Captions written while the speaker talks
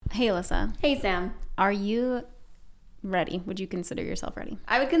Hey, Alyssa. Hey, Sam. Are you ready? Would you consider yourself ready?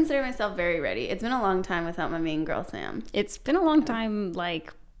 I would consider myself very ready. It's been a long time without my main girl, Sam. It's been a long time,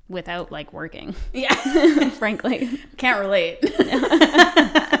 like, without, like, working. Yeah. Frankly. Can't relate. But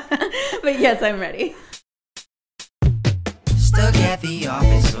yes, I'm ready. Stuck at the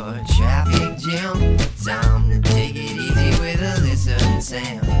office or a traffic jam. Time to take it easy with Alyssa and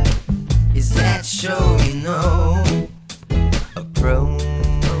Sam. Is that show you know? Approach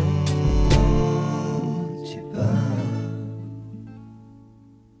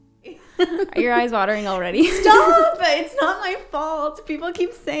Are your eyes watering already? Stop! It's not my fault. People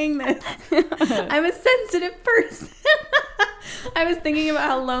keep saying this. I'm a sensitive person. I was thinking about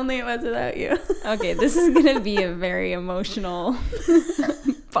how lonely it was without you. Okay, this is going to be a very emotional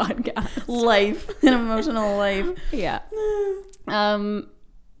podcast. An emotional life. Yeah.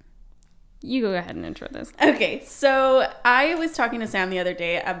 You go ahead and intro this. Okay, so I was talking to Sam the other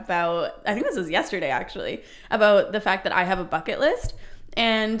day about, I think this was yesterday actually, about the fact that I have a bucket list.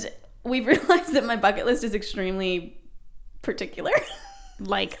 And we've realized that my bucket list is extremely particular.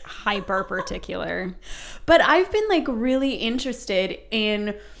 Like hyper particular. But I've been like really interested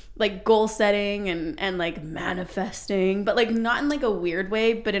in like goal setting and like manifesting, but like not in like a weird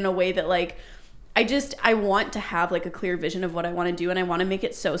way, but in a way that like I want to have like a clear vision of what I want to do, and I want to make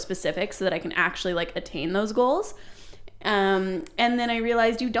it so specific so that I can actually like attain those goals. And then I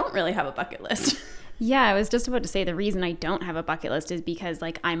realized you don't really have a bucket list. Yeah, I was just about to say the reason I don't have a bucket list is because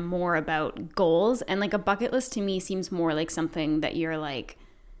like I'm more about goals, and like a bucket list to me seems more like something that you're like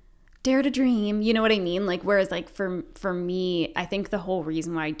dare to dream, you know what I mean? Like whereas like for me, I think the whole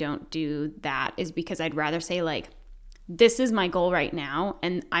reason why I don't do that is because I'd rather say like this is my goal right now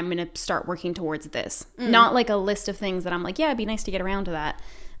and I'm going to start working towards this. Not like a list of things that I'm like, yeah, it'd be nice to get around to that.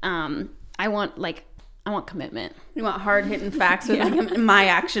 I want commitment. You want hard-hitting facts with like my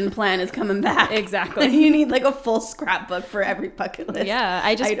action plan is coming back. Exactly. You need like a full scrapbook for every bucket list. Yeah,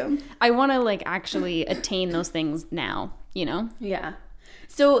 item. I want to like actually attain those things now, you know? Yeah.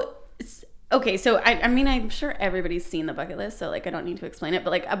 So, okay, so I mean, I'm sure everybody's seen the bucket list, so like I don't need to explain it,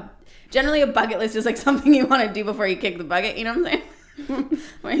 but like generally a bucket list is like something you want to do before you kick the bucket, you know what I'm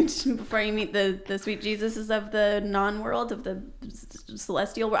saying? Before you meet the sweet Jesuses of the non-world, of the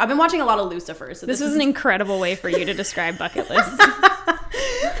celestial world. I've been watching a lot of Lucifer, so this is an incredible way for you to describe bucket lists.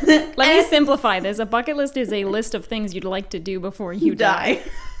 Let me simplify this. A bucket list is a list of things you'd like to do before you die.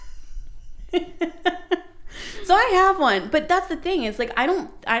 So I have one, but that's the thing is like I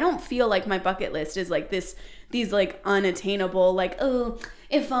don't feel like my bucket list is like these like unattainable like, oh,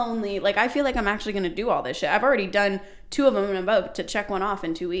 if only. Like I feel like I'm actually going to do all this shit. I've already done 2 of them and I'm about to check one off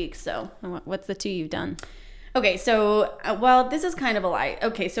in 2 weeks. So what's the 2 you've done? Okay, so well, this is kind of a lie.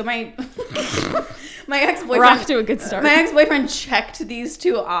 Okay, so my ex-boyfriend, we're off to a good start. My ex-boyfriend checked these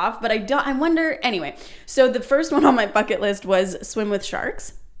 2 off, but I wonder anyway. So the first one on my bucket list was swim with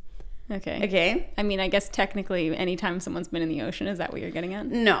sharks. Okay. I mean, I guess technically anytime someone's been in the ocean, is that what you're getting at?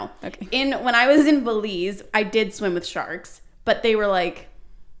 No. Okay. When I was in Belize, I did swim with sharks, but they were like,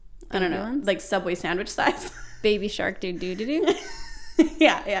 I don't know, like Subway sandwich size. Baby shark do.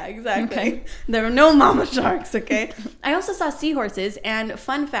 Yeah, exactly. Okay. There were no mama sharks, okay? I also saw seahorses, and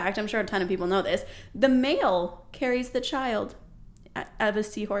fun fact, I'm sure a ton of people know this, the male carries the child of a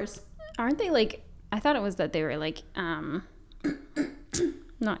seahorse. Aren't they like, I thought it was that they were like,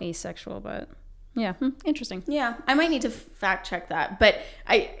 not asexual, but yeah, interesting. Yeah, I might need to fact check that, but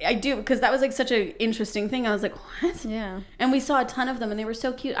I do, because that was like such an interesting thing. I was like, what? Yeah. And we saw a ton of them, and they were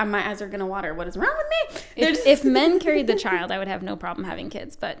so cute. My eyes are gonna water. What is wrong with me? If men carried the child, I would have no problem having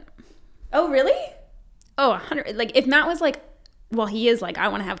kids, but oh really? Oh, 100. Like if Matt was like, well, he is like, I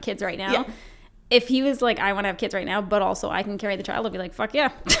want to have kids right now. Yeah. If he was like, I want to have kids right now, but also I can carry the child, I'd be like, fuck yeah.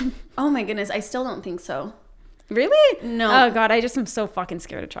 Oh my goodness, I still don't think so. Really? No. Oh God, I just am so fucking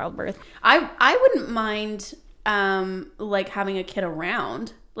scared of childbirth. I wouldn't mind like having a kid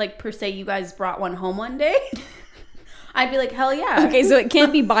around. Like per se, you guys brought one home one day. I'd be like, hell yeah. Okay, so it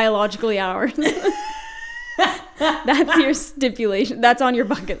can't be biologically ours. That's your stipulation. That's on your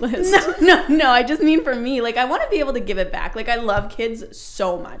bucket list. No. I just mean for me, like I want to be able to give it back. Like I love kids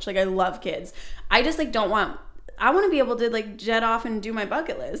so much. Like I love kids. I just like I want to be able to like jet off and do my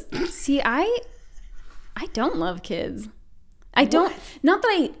bucket list. See, I don't love kids. I don't, not that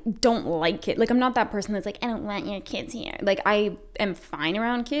I don't like kids. Like, I'm not that person that's like, I don't want your kids here. Like, I am fine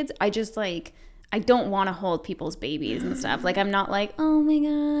around kids. I just, like, I don't want to hold people's babies and stuff. Like, I'm not like, oh my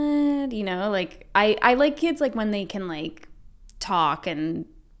God, you know? Like, I like kids, like, when they can, like, talk and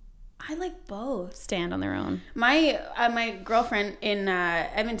I like both. stand on their own. My girlfriend in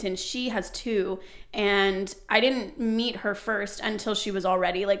Edmonton, she has 2, and I didn't meet her first until she was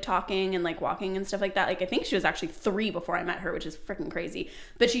already like talking and like walking and stuff like that. Like I think she was actually 3 before I met her, which is freaking crazy.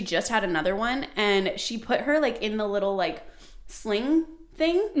 But she just had another one, and she put her like in the little like sling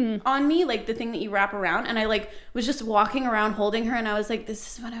thing on me, like the thing that you wrap around, and I like was just walking around holding her, and I was like,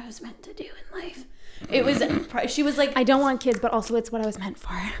 this is what I was meant to do in life. It was, she was like, I don't want kids, but also it's what I was meant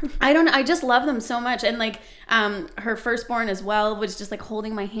for. I don't know, I just love them so much. And like her firstborn as well was just like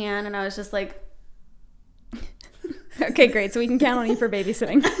holding my hand, and I was just like, Okay, great. So we can count on you for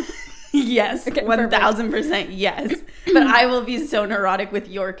babysitting. yes, Okay, 1000% yes. But I will be so neurotic with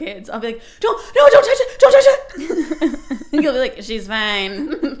your kids. I'll be like, don't touch it. You'll be like, she's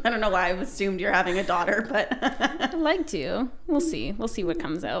fine. I don't know why I assumed you're having a daughter, but I'd like to. We'll see. We'll see what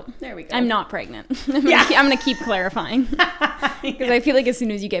comes out. There we go. I'm not pregnant. I'm gonna keep clarifying. Because I feel like as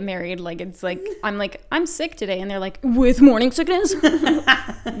soon as you get married, like it's like I'm sick today, and they're like, with morning sickness?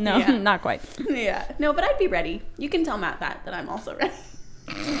 No, Yeah. not quite. Yeah. No, but I'd be ready. You can tell Matt that I'm also ready.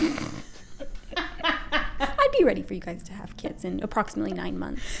 I'd be ready for you guys to have kids in approximately 9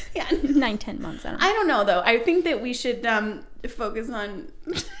 months. Yeah. 9-10 months. I don't know. I don't know though. I think that we should focus on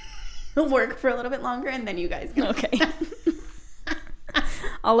work for a little bit longer, and then you guys can. Okay.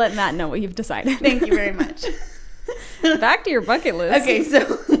 I'll let Matt know what you've decided. Thank you very much. Back to your bucket list. Okay,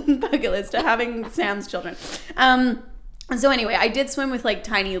 so bucket list to having Sam's children. So anyway, I did swim with like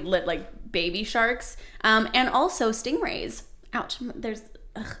tiny like baby sharks, and also stingrays. Ouch!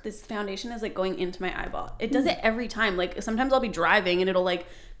 This foundation is like going into my eyeball. It does it every time. Like sometimes I'll be driving and it'll like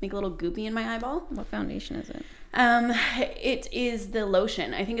make a little goopy in my eyeball. What foundation is it? It is the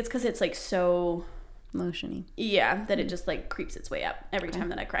lotion. I think it's because it's like so Lotiony. yeah that it just like creeps its way up every time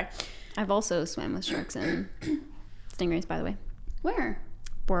that I cry. I've also swam with sharks and stingrays, by the way. Where?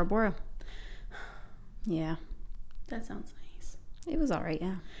 Bora Bora. Yeah. That sounds nice. It was all right,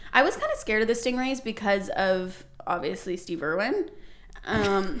 yeah. I was kind of scared of the stingrays because of obviously Steve Irwin.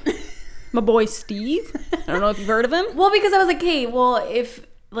 My boy Steve. I don't know if you've heard of him. Well, because I was like, hey, well, if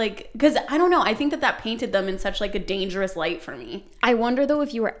like, because I don't know, I think that painted them in such like a dangerous light for me. I wonder though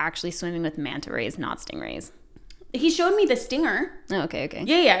if you were actually swimming with manta rays, not stingrays. He showed me the stinger. Oh, okay.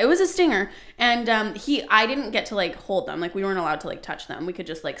 Yeah, it was a stinger, and I didn't get to like hold them. Like we weren't allowed to like touch them. We could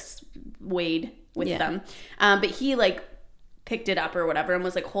just like wade with them. But he like picked it up or whatever and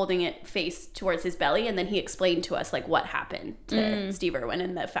was like holding it face towards his belly, and then he explained to us like what happened to Steve Irwin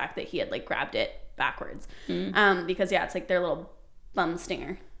and the fact that he had like grabbed it backwards. Because yeah, it's like their little bum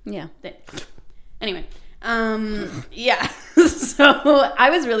stinger. Yeah. Anyway, yeah. So I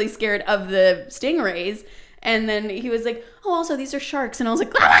was really scared of the stingrays, and then he was like, oh, also these are sharks, and I was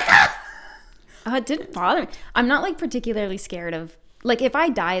like, oh my god. It didn't bother me. I'm not like particularly scared of, like, if I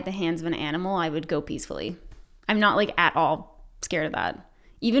die at the hands of an animal, I would go peacefully. I'm not like at all scared of that.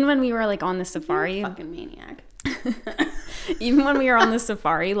 Even when we were like on the safari, Fucking maniac. even when we were on the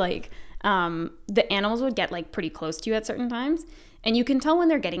safari, like the animals would get like pretty close to you at certain times, and you can tell when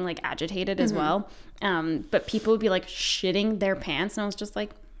they're getting like agitated as well. But people would be like shitting their pants, and I was just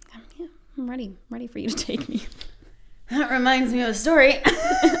like, yeah, I'm ready for you to take me. That reminds me of a story.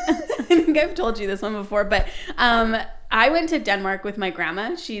 I think I've told you this one before, but I went to Denmark with my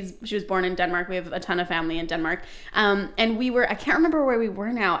grandma. She was born in Denmark. We have a ton of family in Denmark. And we were, I can't remember where we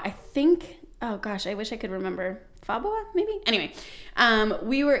were now. I think, oh gosh, I wish I could remember. Fabua, maybe? Anyway,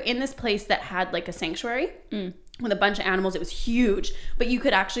 we were in this place that had like a sanctuary with a bunch of animals. It was huge, but you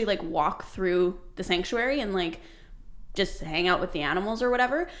could actually like walk through the sanctuary and like just hang out with the animals or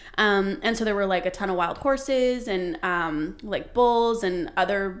whatever. And so there were like a ton of wild horses and like bulls and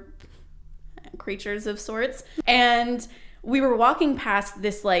other creatures of sorts. And we were walking past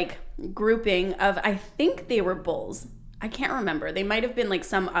this like grouping of, I think they were bulls. I can't remember. They might have been like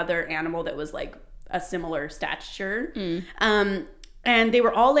some other animal that was like a similar stature. And they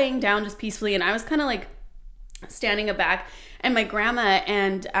were all laying down just peacefully. And I was kind of like standing aback, and my grandma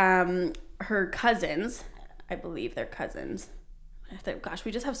and her cousins, I believe they're cousins. Gosh,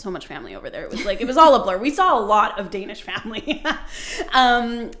 we just have so much family over there. It was all a blur. We saw a lot of Danish family.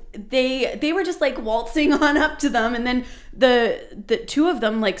 They were just like waltzing on up to them, and then the two of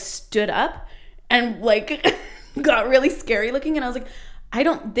them like stood up and like got really scary looking, and I was like,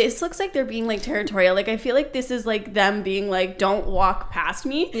 this looks like they're being like territorial. Like I feel like this is like them being like, don't walk past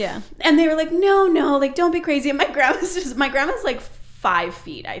me. Yeah. And they were like, no, like don't be crazy. And my grandma's like 5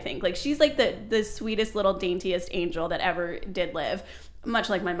 feet, I think. Like she's like the sweetest little daintiest angel that ever did live, much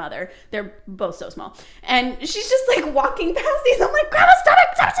like my mother. They're both so small, and she's just like walking past these. I'm like, Grandma, stop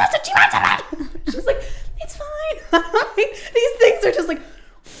it. She's like, it's fine. Like, these things are just like,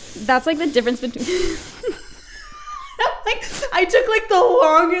 That's like the difference between. Like, I took like the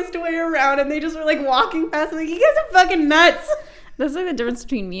longest way around, and they just were like walking past. I'm like, you guys are fucking nuts. That's like the difference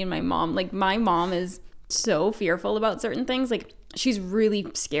between me and my mom. Like, my mom is so fearful about certain things. Like, she's really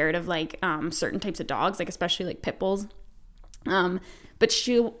scared of like certain types of dogs, like especially like pit bulls. But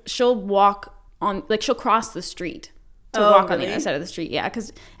she'll walk on, like, she'll cross the street to walk on the other side of the street. Yeah,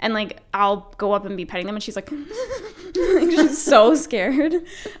 and like I'll go up and be petting them, and she's like, she's so scared.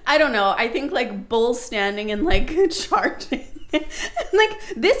 I don't know. I think like bulls standing and like charging.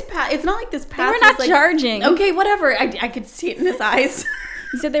 Like this path, it's not like this path. They were not like, charging. Okay, whatever. I could see it in his eyes.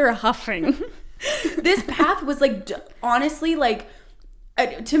 He said they were huffing. This path was like, honestly, like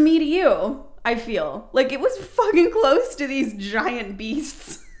to me to you, I feel like it was fucking close to these giant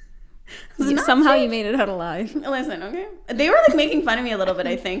beasts. Somehow you made it out alive. Listen, okay? They were like making fun of me a little bit,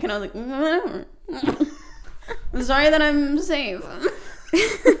 I think, and I was like, whatever. I'm sorry that I'm safe.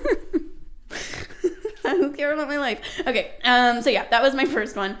 I don't care about my life. Okay, so yeah, that was my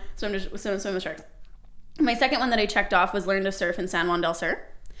first one. Swim with sharks. My second one that I checked off was learn to surf in San Juan del Sur.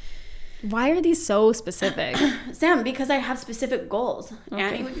 Why are these so specific? Sam, because I have specific goals. Okay.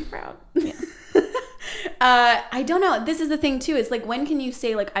 Annie would be proud. Yeah. I don't know. This is the thing too. It's like, when can you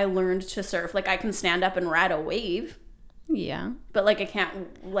say like I learned to surf? Like I can stand up and ride a wave. Yeah. But like I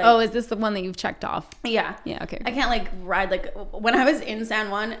can't like. Oh, is this the one that you've checked off? Yeah. Yeah. Okay. I can't like ride like when I was in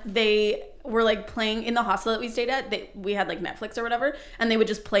San Juan, they were like playing in the hostel that we stayed at. We had like Netflix or whatever, and they would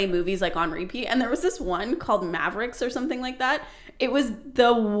just play movies like on repeat. And there was this one called Mavericks or something like that. It was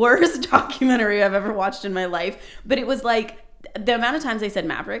the worst documentary I've ever watched in my life. But it was like the amount of times they said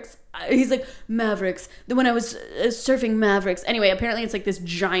Mavericks. He's like, Mavericks. When I was surfing Mavericks. Anyway, apparently it's like this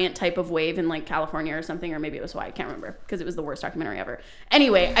giant type of wave in like California or something, or maybe it was Hawaii. I can't remember because it was the worst documentary ever.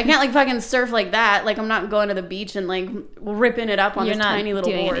 Anyway, I can't like fucking surf like that. Like I'm not going to the beach and like ripping it up on this tiny little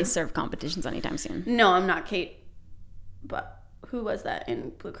board. You're not doing any surf competitions anytime soon. No, I'm not, Kate. But who was that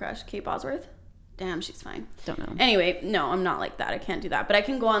in Blue Crush? Kate Bosworth? Damn, she's fine. Don't know. Anyway, no, I'm not like that. I can't do that. But I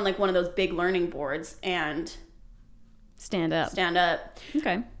can go on like one of those big learning boards and stand up.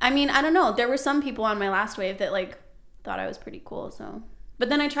 Okay. I mean, I don't know. There were some people on my last wave that like thought I was pretty cool. So, but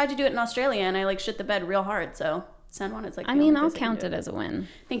then I tried to do it in Australia and I like shit the bed real hard. So San Juan is like. I mean, I'll count it as a win.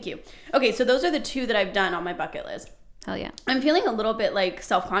 Thank you. Okay, so those are the two that I've done on my bucket list. Hell yeah. I'm feeling a little bit like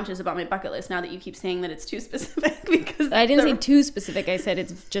self-conscious about my bucket list now that you keep saying that it's too specific because I didn't say too specific. I said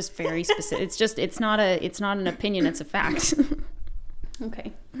it's just very specific. It's not an opinion, it's a fact.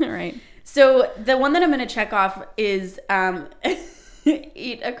 Okay. All right. So the one that I'm going to check off is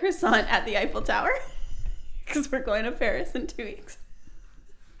eat a croissant at the Eiffel Tower because we're going to Paris in 2 weeks.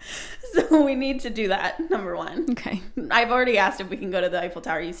 So we need to do that, number one. Okay. I've already asked if we can go to the Eiffel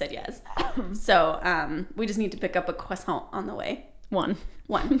Tower. You said yes. So we just need to pick up a croissant on the way. One.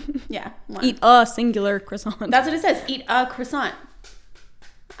 Yeah. One. Eat a singular croissant. That's what it says. Eat a croissant.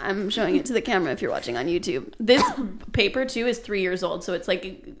 I'm showing it to the camera if you're watching on YouTube. This paper too is 3 years old. So it's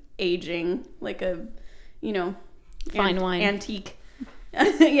like aging, like a, fine wine. Antique.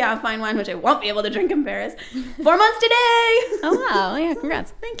 Yeah, fine wine, which I won't be able to drink in Paris. 4 months today. Oh, wow. Yeah,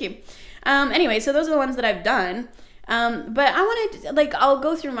 congrats. Thank you. Anyway, so those are the ones that I've done. But I wanted to, like, I'll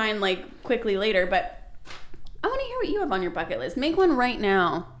go through mine, like, quickly later, but I want to hear what you have on your bucket list. Make one right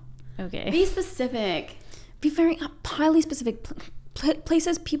now. Okay. Be specific. Be very highly specific.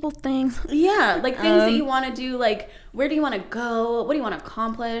 Places, people, things. Yeah, like things that you want to do, like, where do you want to go? What do you want to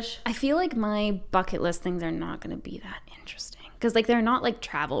accomplish? I feel like my bucket list things are not going to be that interesting. Because, like, they're not, like,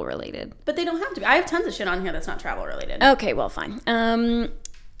 travel related. But they don't have to be. I have tons of shit on here that's not travel related. Okay, well, fine. A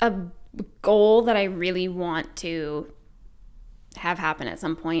goal that I really want to have happen at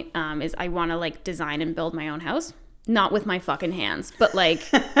some point is I want to, like, design and build my own house. Not with my fucking hands, but, like,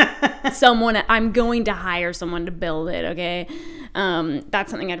 I'm going to hire someone to build it, okay? That's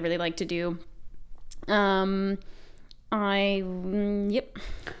something I'd really like to do. Yep.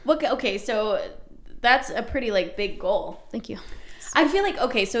 Okay, so that's a pretty, like, big goal. Thank you. I feel like,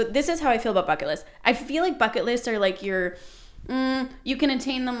 okay, so this is how I feel about bucket lists. I feel like bucket lists are like you can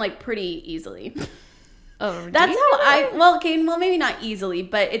attain them, like, pretty easily. Oh, that's how maybe not easily,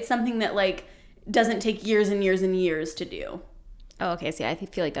 but it's something that, like, doesn't take years and years and years to do. Oh, okay. See, I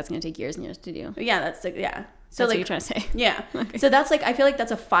feel like that's going to take years and years to do. Yeah, that's, like, yeah. So, that's like, what you're trying to say. Yeah. Okay. So that's, like, I feel like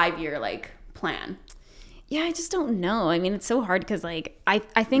that's a 5-year, like, plan. Yeah, I just don't know. I mean, it's so hard because, like, I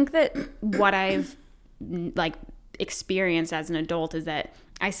think that what I've, like, experienced as an adult is that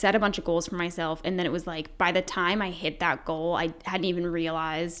I set a bunch of goals for myself, and then it was, like, by the time I hit that goal, I hadn't even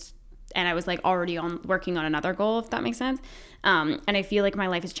realized, and I was, like, already working on another goal, if that makes sense. And I feel like my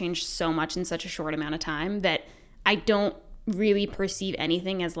life has changed so much in such a short amount of time that I don't really perceive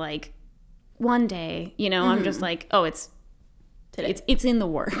anything as like one day, you know. I'm just like, oh, it's Today. it's in the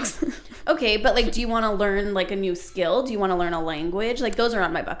works. Okay, but like, do you want to learn like a new skill? Do you want to learn a language? Like, those are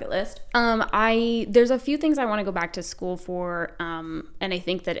on my bucket list. There's a few things I want to go back to school for, and I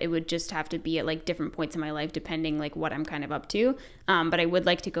think that it would just have to be at like different points in my life depending like what I'm kind of up to. But I would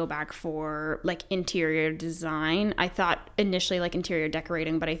like to go back for like interior design. I thought initially like interior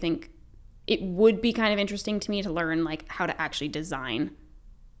decorating, but I think it would be kind of interesting to me to learn like how to actually design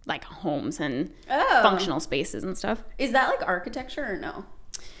like homes and functional spaces and stuff. Is that like architecture or no?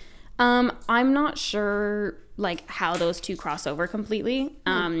 I'm not sure like how those two cross over completely.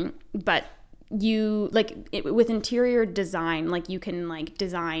 But you like with interior design, like you can like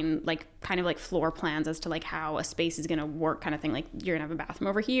design like kind of like floor plans as to like how a space is going to work kind of thing. Like you're gonna have a bathroom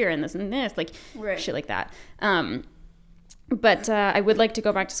over here and this, like Right. shit like that. But I would like to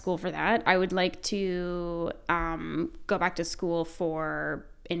go back to school for that. I would like to go back to school for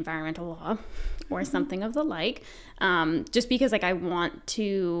environmental law or something of the like, just because like I want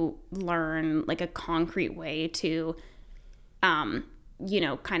to learn like a concrete way to you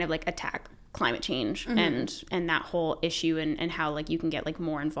know, kind of like attack climate change and that whole issue, and how like you can get like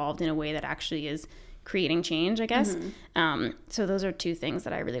more involved in a way that actually is creating change, I guess. So those are two things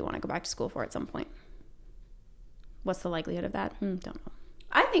that I really want to go back to school for at some point. What's the likelihood of that? Don't know.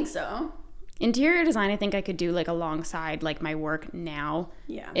 I think so. Interior design, I think I could do like alongside like my work now,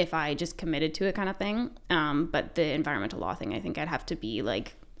 Yeah. if I just committed to it kind of thing. But the environmental law thing, I think I'd have to be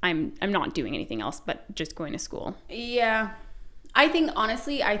like, I'm not doing anything else but just going to school. Yeah. I think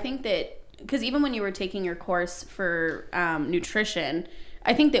that because even when you were taking your course for nutrition,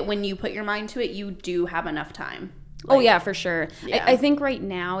 I think that when you put your mind to it, you do have enough time. Oh yeah, for sure. Yeah. I think right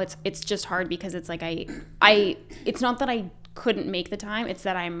now it's just hard because it's like I it's not that I couldn't make the time, it's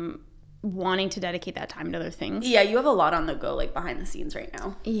that I'm wanting to dedicate that time to other things. Yeah, you have a lot on the go, like behind the scenes right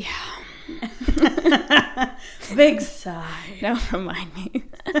now. Yeah. Big sigh. Don't remind me.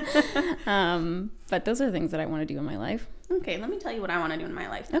 But those are things that I want to do in my life. Okay, let me tell you what I want to do in my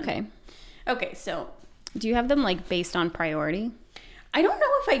life then. Okay, so Do you have them like based on priority? I don't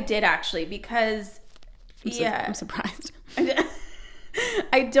know if I did actually, because I'm surprised.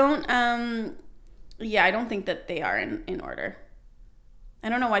 I don't I don't think that they are in order. I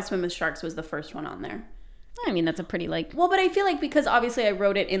don't know why Swim with Sharks was the first one on there. I mean, that's a pretty like... Well, but I feel like because obviously I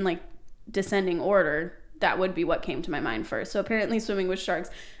wrote it in like descending order, that would be what came to my mind first. So apparently Swimming with Sharks.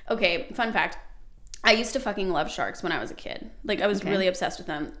 Okay, fun fact. I used to fucking love sharks when I was a kid. Like I was really obsessed with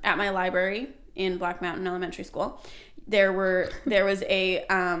them. At my library in Black Mountain Elementary School, there was a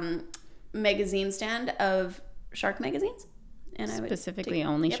magazine stand of shark magazines. And Specifically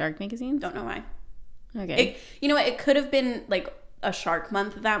only shark magazines? Don't know why. Okay. You know what? It could have been like a shark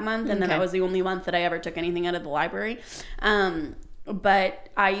month that month, and then that was the only month that I ever took anything out of the library. But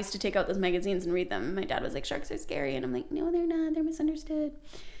I used to take out those magazines and read them. My dad was like, "Sharks are scary," and I'm like, "No, they're not. They're misunderstood."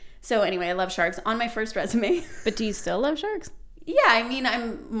 So anyway, I love sharks. On my first resume. But do you still love sharks? Yeah, I mean,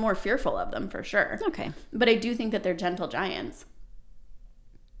 I'm more fearful of them for sure. Okay. But I do think that they're gentle giants.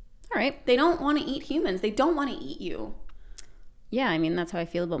 All right. They don't want to eat humans. They don't want to eat you. Yeah, I mean, that's how I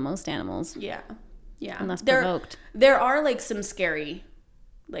feel about most animals. Yeah. Yeah. Unless provoked. There are like some scary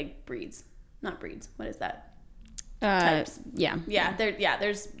like breeds. Not breeds. What is that? Types. Yeah. Yeah,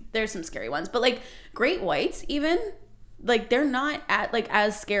 there's some scary ones. But like great whites even, like they're not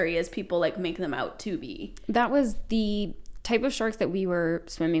as scary as people like make them out to be. That was the type of sharks that we were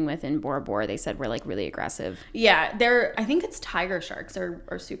swimming with in Bora Bora. They said were like really aggressive. Yeah, I think it's tiger sharks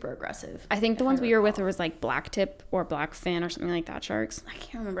are super aggressive. I think the ones we were with was like black tip or black fin or something like that sharks. I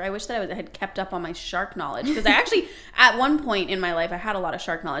can't remember. I wish that I had kept up on my shark knowledge, because I actually at one point in my life I had a lot of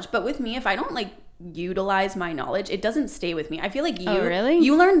shark knowledge. But with me, if I don't like utilize my knowledge, it doesn't stay with me. I feel like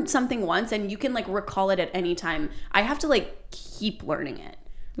you learn something once and you can like recall it at any time. I have to like keep learning it.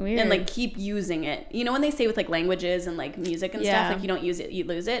 Weird. And like keep using it. You know when they say with like languages and like music and stuff, like you don't use it, you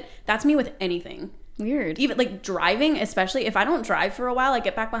lose it? That's me with anything. Weird. Even like driving, especially if I don't drive for a while, I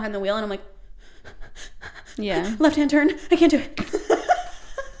get back behind the wheel and I'm like, yeah, left hand turn, I can't do it.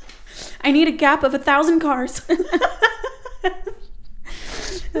 I need a gap of 1,000 cars.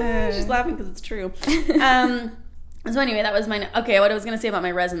 She's laughing because it's true. So anyway, that was okay, what I was gonna say about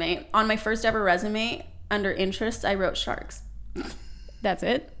my resume. On my first ever resume, under interests, I wrote sharks. That's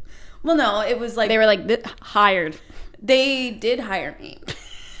it? Well, no, it was like... They were like, hired. They did hire me.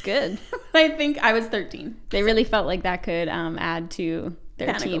 Good. I think I was 13. They really felt like that could add to their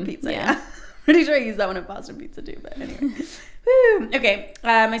Panago team. Pizza, yeah. Pretty sure I used that one at Boston Pizza too, but anyway. Woo. Okay,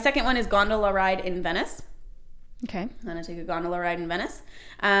 my second one is gondola ride in Venice. Okay. I'm going to take a gondola ride in Venice.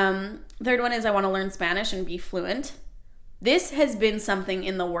 Third one is I want to learn Spanish and be fluent. This has been something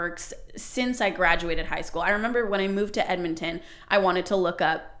in the works since I graduated high school. I remember when I moved to Edmonton, I wanted to look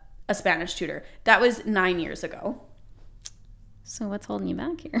up a Spanish tutor. That was 9 years ago. So what's holding you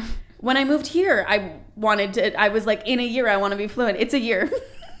back here? When I moved here, I was like, in a year, I want to be fluent. It's a year.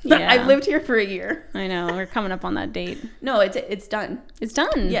 Yeah. I've lived here for a year. I know. We're coming up on that date. No, it's done. It's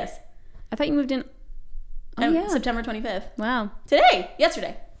done? Yes. I thought you moved in... Oh, yeah. September 25th. Wow.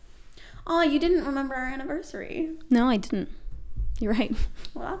 Yesterday. Oh, you didn't remember our anniversary. No, I didn't. You're right.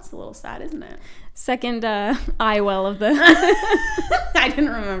 Well, that's a little sad, isn't it? Second eye well of the... I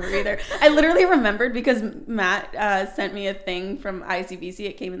didn't remember either. I literally remembered because Matt sent me a thing from ICBC.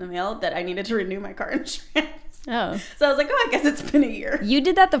 It came in the mail that I needed to renew my car insurance. Oh. So I was like, oh, I guess it's been a year. You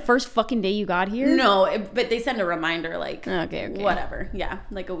did that the first fucking day you got here? No, but they send a reminder like, Okay. whatever. Yeah,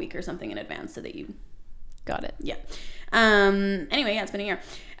 like a week or something in advance so that you... Got it. Yeah. Anyway, yeah, it's been a year.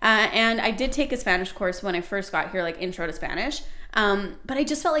 And I did take a Spanish course when I first got here, like Intro to Spanish. But I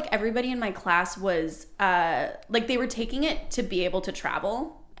just felt like everybody in my class was like they were taking it to be able to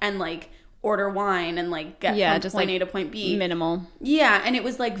travel and like order wine and like get from just point like A to point B. Minimal. Yeah, and it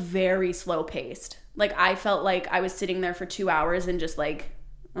was like very slow paced. Like I felt like I was sitting there for 2 hours and just like,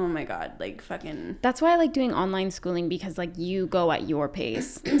 oh my God, like fucking... That's why I like doing online schooling because like you go at your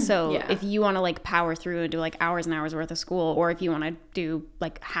pace. So Yeah. if you want to like power through and do like hours and hours worth of school, or if you want to do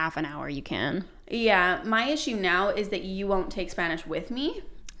like half an hour, you can. Yeah, my issue now is that you won't take Spanish with me.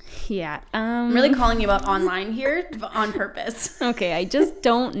 Yeah. I'm really calling you out online here on purpose. Okay, I just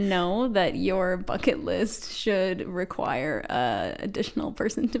don't know that your bucket list should require a additional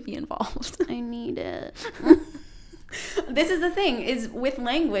person to be involved. I need it. This is the thing, is with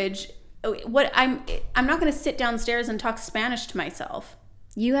language, what I'm not going to sit downstairs and talk Spanish to myself.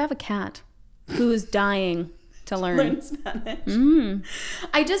 You have a cat who's dying to learn. Spanish.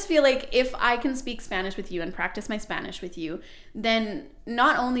 I just feel like if I can speak Spanish with you and practice my Spanish with you, then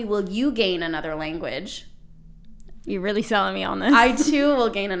not only will you gain another language, You're really selling me on this. I too will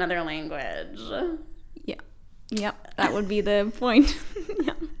gain another language. Yeah. Yep. That would be the point.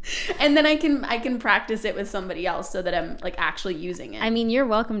 Yeah. And then I can practice it with somebody else so that I'm like actually using it. I mean, you're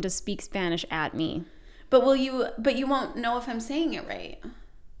welcome to speak Spanish at me. But you won't know if I'm saying it right.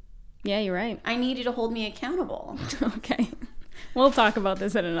 Yeah, you're right. I need you to hold me accountable. Okay. We'll talk about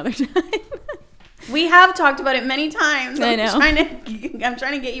this at another time. We have talked about it many times. I know. I'm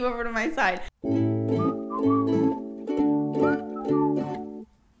trying to get you over to my side.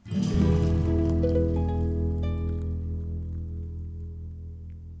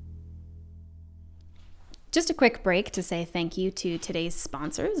 Just a quick break to say thank you to today's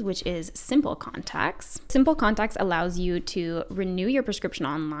sponsors, which is Simple Contacts. Simple Contacts allows you to renew your prescription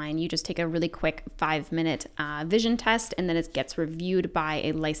online. You just take a really quick 5-minute vision test, and then it gets reviewed by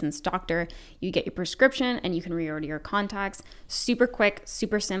a licensed doctor. You get your prescription, and you can reorder your contacts. Super quick,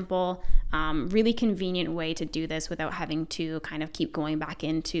 super simple, really convenient way to do this without having to kind of keep going back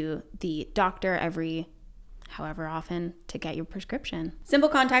into the doctor every however often to get your prescription. Simple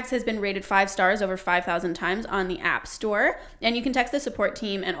Contacts has been rated 5 stars over 5,000 times on the App Store, and you can text the support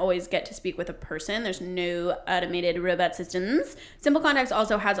team and always get to speak with a person. There's no automated robot systems. Simple Contacts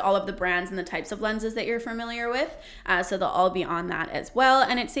also has all of the brands and the types of lenses that you're familiar with, so they'll all be on that as well,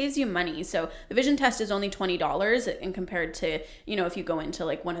 and it saves you money. So the vision test is only $20, and compared to, if you go into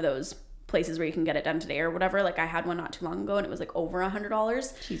like one of those places where you can get it done today or whatever, like I had one not too long ago and it was like over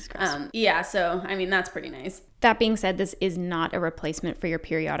 $100. Jesus Christ. Yeah, so I mean that's pretty nice. That being said, this is not a replacement for your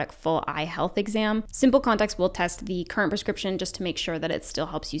periodic full eye health exam. Simple Contacts will test the current prescription just to make sure that it still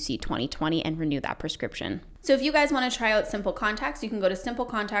helps you see 20/20 and renew that prescription. So if you guys want to try out Simple Contacts, you can go to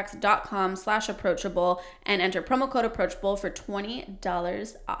simplecontacts.com/approachable and enter promo code approachable for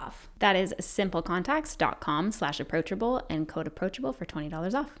 $20 off. That is simplecontacts.com/approachable and code approachable for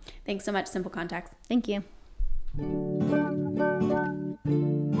 $20 off. Thanks so much, Simple Contacts. Thank you.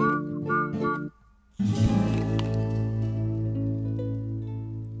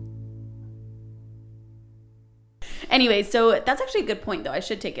 Anyway, so that's actually a good point though. I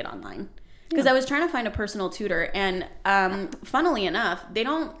should take it online. Because I was trying to find a personal tutor, and funnily enough, they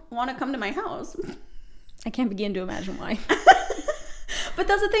don't want to come to my house. I can't begin to imagine why. But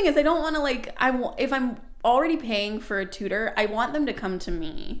that's the thing is, I don't want to if I'm already paying for a tutor, I want them to come to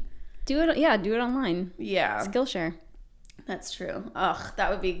me. Do it online. Yeah. Skillshare. That's true. Ugh, that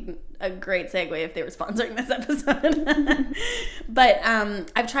would be a great segue if they were sponsoring this episode. But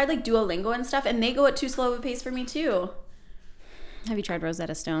I've tried like Duolingo and stuff, and they go at too slow of a pace for me too. Have you tried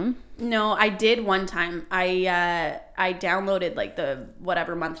Rosetta Stone? No, I did one time. I downloaded like the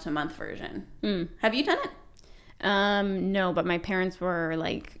whatever month-to-month version. Have you done it? No, but my parents were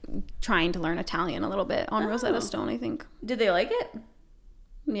like trying to learn Italian a little bit on Rosetta Stone, I think. Did they like it?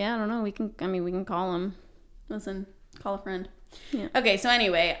 Yeah, I don't know. We can call them. Listen, call a friend. Yeah. Okay, so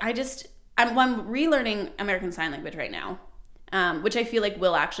anyway, I'm relearning American Sign Language right now, which I feel like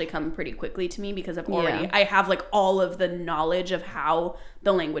will actually come pretty quickly to me because I have like all of the knowledge of how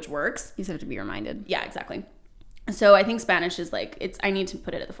the language works. You just have to be reminded. Yeah, exactly. So I think Spanish is like, I need to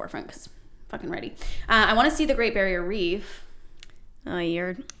put it at the forefront because I'm fucking ready. I want to see the Great Barrier Reef. Oh,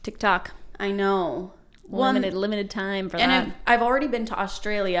 you're TikTok. I know. Limited time for that. And I've already been to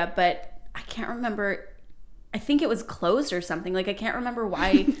Australia, but I can't remember. I think it was closed or something. Like, I can't remember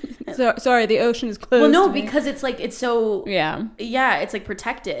why. Sorry, the ocean is closed. Well, no, because it's like, it's so... Yeah. Yeah, it's like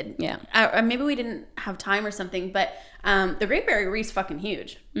protected. Yeah. Maybe we didn't have time or something, but the Great Barrier Reef's fucking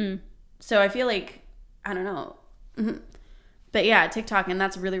huge. So I feel like, I don't know. But yeah, TikTok, and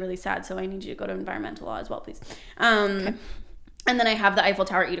that's really, really sad. So I need you to go to environmental law as well, please. Okay. And then I have the Eiffel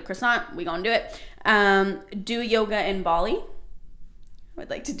Tower, eat a croissant. We gonna do it. Do yoga in Bali. I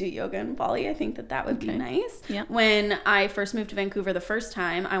would like to do yoga in Bali. I think that would be nice. Yeah. When I first moved to Vancouver the first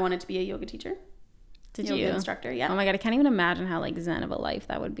time, I wanted to be a yoga teacher. Yoga instructor, yeah. Oh my God, I can't even imagine how like zen of a life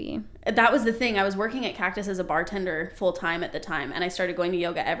that would be. That was the thing. I was working at Cactus as a bartender full time at the time, and I started going to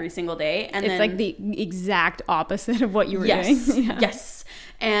yoga every single day. And it's like the exact opposite of what you were doing. Yeah. Yes.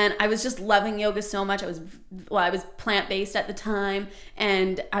 And I was just loving yoga so much. I was plant-based at the time,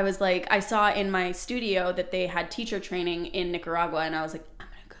 and I was like, I saw in my studio that they had teacher training in Nicaragua, and I was like, I'm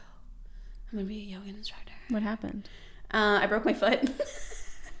gonna be a yoga instructor. What happened? I broke my foot.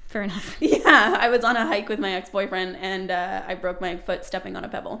 Fair enough. Yeah, I was on a hike with my ex-boyfriend, and I broke my foot stepping on a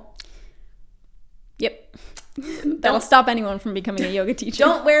pebble. Yep. That'll stop anyone from becoming a yoga teacher.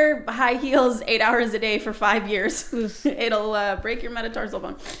 Don't wear high heels 8 hours a day for 5 years. It'll break your metatarsal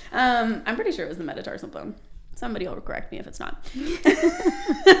bone. I'm pretty sure it was the metatarsal bone. Somebody will correct me if it's not.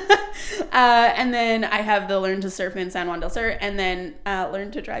 And then I have the learn to surf in San Juan del Sur, and then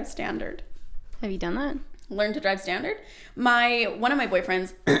learn to drive standard. Have you done that? Learn to drive standard. One of my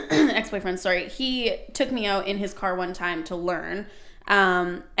boyfriends, ex-boyfriends, sorry, he took me out in his car one time to learn.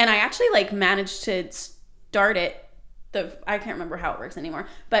 And I actually like managed to start it. I can't remember how it works anymore,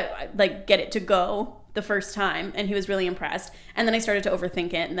 but like get it to go the first time, and he was really impressed. And then I started to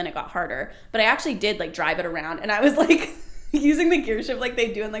overthink it, and then it got harder. But I actually did like drive it around, and I was like using the gear shift like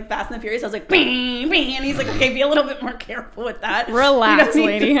they do in like Fast and the Furious. I was like, bing, bing, and he's like, okay, be a little bit more careful with that. Relax, you know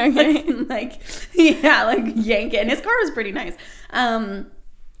lady. Okay. Like, yeah, like yank it. And his car was pretty nice.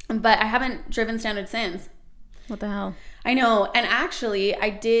 But I haven't driven standard since. What the hell? I know. And actually, I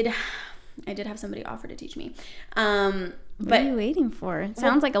did have somebody offer to teach me. What are you waiting for? It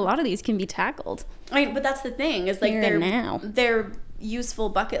sounds like a lot of these can be tackled. But that's the thing is like they're useful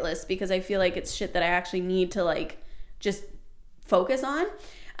bucket lists, because I feel like it's shit that I actually need to like just focus on.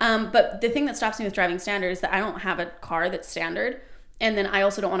 But the thing that stops me with driving standard is that I don't have a car that's standard, and then I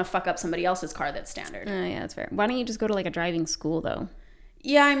also don't want to fuck up somebody else's car that's standard. Oh yeah, that's fair. Why don't you just go to like a driving school though?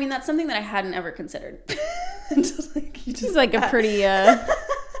 Yeah, I mean that's something that I hadn't ever considered. This is like a pretty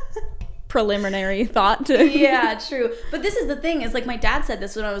preliminary thought to Yeah, true. But this is the thing is like my dad said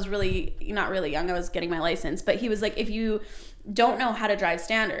this when I was not really young. I was getting my license, but he was like, if you don't know how to drive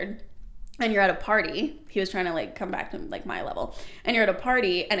standard and you're at a party, he was trying to like come back to like my level, and you're at a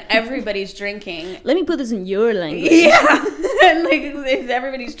party and everybody's drinking. Let me put this in your language. Yeah. And like if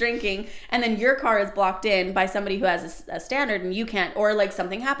everybody's drinking and then your car is blocked in by somebody who has a standard and you can't, or like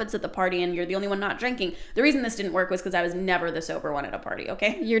something happens at the party and you're the only one not drinking. The reason this didn't work was because I was never the sober one at a party,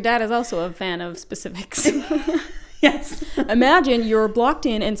 okay? Your dad is also a fan of specifics. Yes. Imagine you're blocked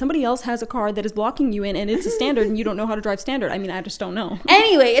in and somebody else has a car that is blocking you in, and it's a standard and you don't know how to drive standard. I mean, I just don't know.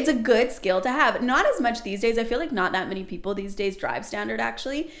 Anyway, it's a good skill to have. Not as much these days. I feel like not that many people these days drive standard,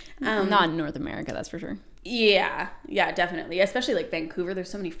 actually. Not in North America, that's for sure. Yeah, definitely. Especially like Vancouver. There's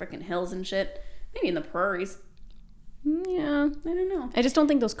so many freaking hills and shit. Maybe in the prairies. Yeah. I don't know. I just don't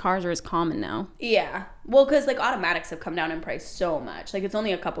think those cars are as common now. Yeah. Well, because like automatics have come down in price so much. Like it's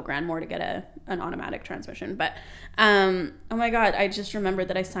only a couple grand more to get an automatic transmission. But oh my God, I just remembered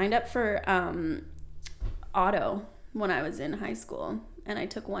that I signed up for auto when I was in high school, and I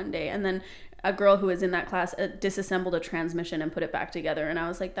took one day, and then a girl who was in that class disassembled a transmission and put it back together, and I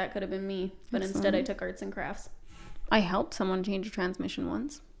was like, that could have been me. But instead I took arts and crafts. I helped someone change a transmission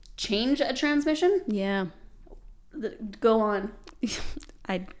once. Change a transmission? Yeah. Go on.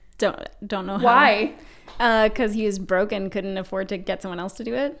 I don't know how. Why? Because he was broken, couldn't afford to get someone else to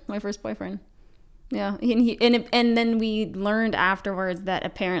do it. My first boyfriend. Yeah, and then we learned afterwards that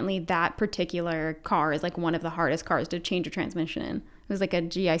apparently that particular car is like one of the hardest cars to change a transmission in. It was like a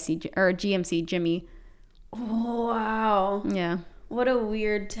GMC Jimmy. Oh, wow. Yeah. What a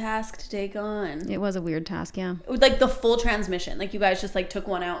weird task to take on. It was a weird task, yeah. Like the full transmission. Like you guys just like took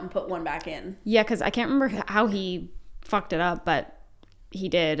one out and put one back in. Yeah, because I can't remember how he fucked it up, but he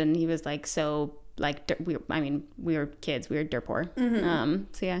did, and he was like, so like we were kids, we were dirt poor.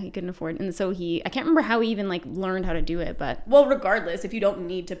 So yeah, he couldn't afford, and so I can't remember how he even like learned how to do it, but Well, regardless, if you don't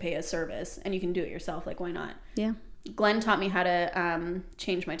need to pay a service and you can do it yourself, like why not? yeah. Glenn taught me how to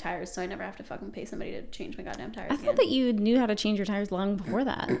change my tires, so I never have to fucking pay somebody to change my goddamn tires I again. thought that you knew how to change your tires long before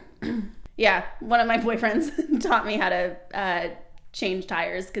that. Yeah, one of my boyfriends taught me how to change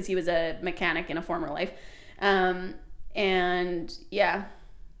tires because he was a mechanic in a former life. And yeah,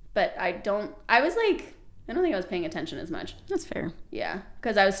 but I don't think I was paying attention as much. That's fair. Yeah,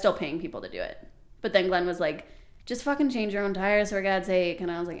 because I was still paying people to do it. But then Glenn was like, just fucking change your own tires for God's sake.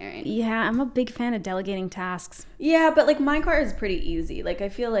 And I was like, all right. Yeah, I'm a big fan of delegating tasks. Yeah, but like my car is pretty easy. Like I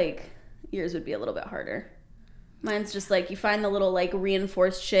feel like yours would be a little bit harder. Mine's just like you find the little like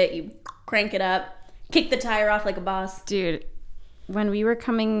reinforced shit, you crank it up, kick the tire off like a boss. Dude, when we were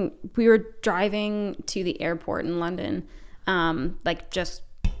driving to the airport in London, like just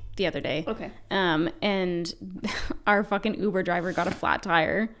the other day. Okay. And our fucking Uber driver got a flat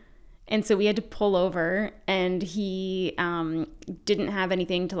tire. And so we had to pull over, and he didn't have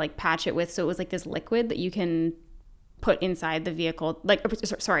anything to like patch it with. So it was like this liquid that you can put inside the vehicle,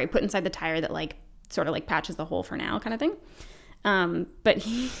 put inside the tire that like sort of like patches the hole for now kind of thing. But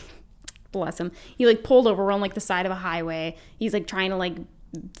he, bless him, he like pulled over. We're on like the side of a highway. He's like trying to like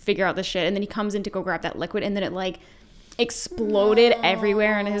figure out the shit. And then he comes in to go grab that liquid, and then it like exploded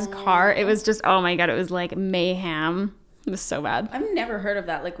everywhere in his car. It was just, oh my God, it was like mayhem. It was so bad. I've never heard of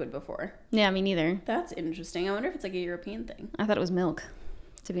that liquid before. Yeah, me neither. That's interesting. I wonder if it's like a European thing. I thought it was milk,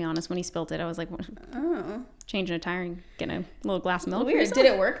 to be honest. When he spilt it, I was like, Oh. changing a tire and getting a little glass of milk. Weird. Did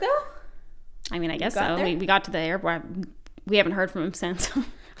it work though? I mean, I guess got so. there? We got to the airport. We haven't heard from him since.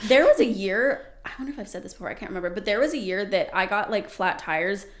 There was a year, I wonder if I've said this before, I can't remember, but there was a year that I got like flat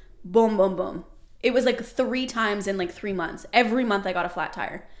tires, boom, boom, boom. It was like 3 times in like 3 months. Every month I got a flat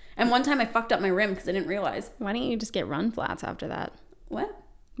tire. And one time I fucked up my rim because I didn't realize. Why didn't you just get run flats after that? What?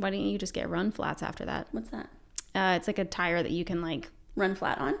 Why didn't you just get run flats after that? What's that? It's like a tire that you can like... Run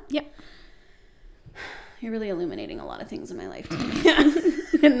flat on? Yep. You're really illuminating a lot of things in my life.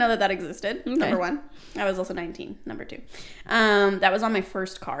 Didn't know that existed. Okay. Number 1. I was also 19. Number 2. That was on my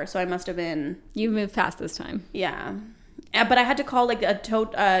first car, so I must have been... You've moved fast this time. Yeah. But I had to call like a tow...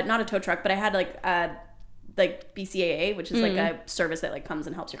 not a tow truck, but I had like BCAA, which is like a service that like comes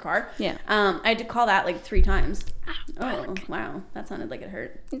and helps your car. Yeah. I had to call that like 3 times. Oh, wow. That sounded like it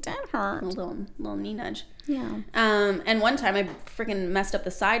hurt. It did hurt. A little knee nudge. Yeah. And one time I freaking messed up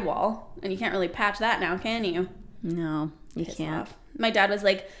the sidewall, and you can't really patch that now, can you? No, you Piss can't. off. My dad was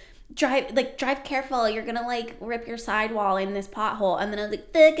like, drive careful, you're gonna like rip your sidewall in this pothole. And then I was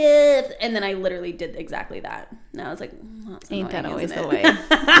like, fuck off. And then I literally did exactly that. And I was like, that's Ain't that annoying, always isn't the it?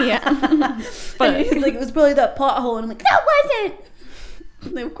 way? Yeah. But he's like, it was probably that pothole. And I'm like, no, it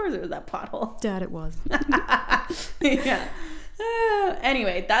wasn't. Like, of course it was that pothole. Dad, it was. Yeah.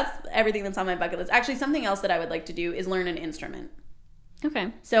 Anyway, that's everything that's on my bucket list. Actually, something else that I would like to do is learn an instrument.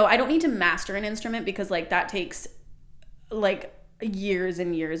 Okay. So I don't need to master an instrument because like that takes like years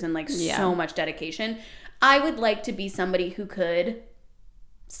and years and like so much dedication. I would like to be somebody who could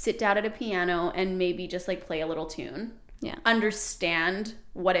sit down at a piano and maybe just like play a little tune. Yeah. Understand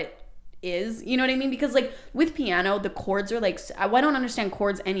what it is. You know what I mean? Because like with piano, the chords are like, I don't understand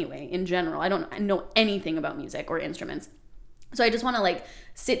chords anyway in general. I don't know anything about music or instruments. So I just want to like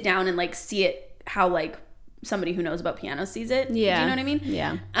sit down and like see it how like somebody who knows about piano sees it. Yeah. Do you know what I mean?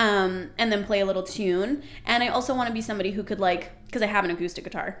 Yeah. And then play a little tune. And I also want to be somebody who could like, because I have an acoustic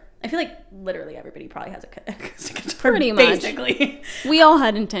guitar. I feel like literally everybody probably has an acoustic guitar. Pretty much. Basically. We all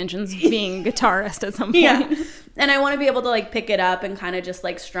had intentions of being a guitarist at some point. Yeah. And I want to be able to like pick it up and kind of just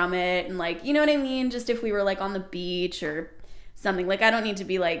like strum it and like, you know what I mean? Just if we were like on the beach or something. Like I don't need to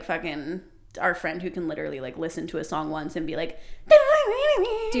be like fucking our friend who can literally like listen to a song once and be like,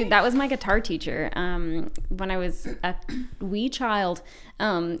 dude, that was my guitar teacher. When I was a wee child,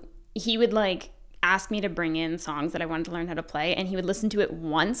 he would like ask me to bring in songs that I wanted to learn how to play, and he would listen to it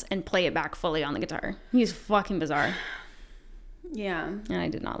once and play it back fully on the guitar. He was fucking bizarre. Yeah. And I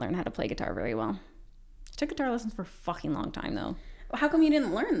did not learn how to play guitar very well. I took guitar lessons for a fucking long time though. How come you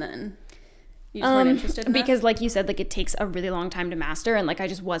didn't learn then? You just weren't interested enough? Because like you said, like it takes a really long time to master, and like I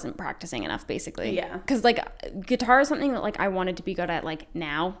just wasn't practicing enough basically. Yeah. Because like guitar is something that like I wanted to be good at like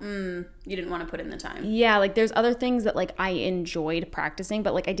now. You didn't want to put in the time. Yeah, like there's other things that like I enjoyed practicing,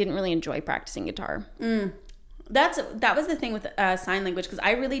 but like I didn't really enjoy practicing guitar. That was the thing with sign language, because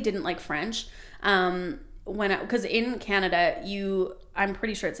I really didn't like French. because in Canada, I'm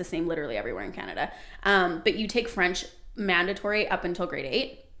pretty sure it's the same literally everywhere in Canada. But you take French mandatory up until grade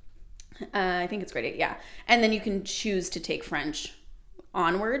 8. I think it's grade 8, yeah. And then you can choose to take French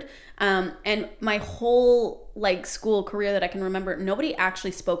onward. And my whole like school career that I can remember, nobody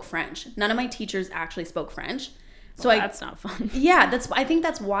actually spoke French. None of my teachers actually spoke French. So that's not fun. Yeah, I think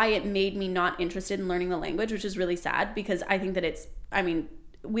that's why it made me not interested in learning the language, which is really sad because I think that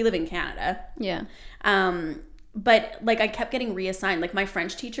we live in Canada. Yeah. But like I kept getting reassigned. Like my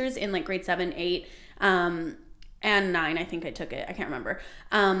French teachers in like grade 7, 8, and 9, I think I took it. I can't remember.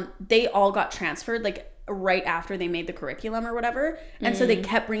 They all got transferred like right after they made the curriculum or whatever. And so they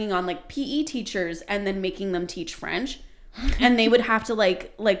kept bringing on like PE teachers and then making them teach French. And they would have to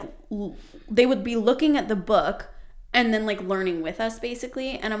they would be looking at the book and then like learning with us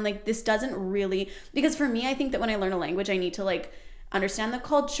basically. And I'm like, this doesn't really, because for me, I think that when I learn a language, I need to like understand the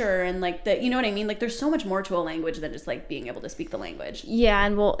culture and like you know what I mean? Like there's so much more to a language than just like being able to speak the language. Yeah.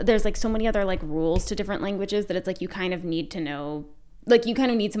 And well, there's like so many other like rules to different languages that it's like you kind of need to know, like you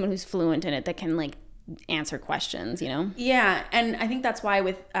kind of need someone who's fluent in it that can like answer questions, you know? Yeah. And I think that's why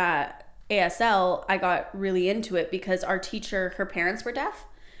with ASL, I got really into it because our teacher, her parents were deaf.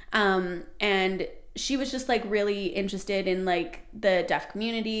 And she was just like really interested in like the deaf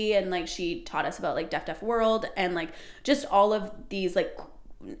community, and like she taught us about like Deaf World and like just all of these like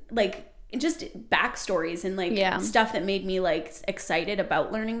just backstories and like stuff that made me like excited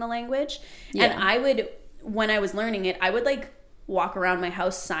about learning the language. And when I was learning it, I would like walk around my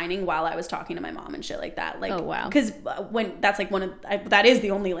house signing while I was talking to my mom and shit like that. Like, oh wow, because when that's like that is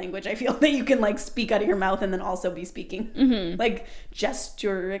the only language I feel that you can like speak out of your mouth and then also be speaking like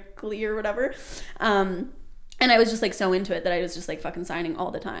gesturically or whatever. And I was just like so into it that I was just like fucking signing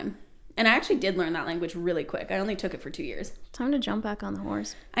all the time. And I actually did learn that language really quick. I only took it for 2 years. Time to jump back on the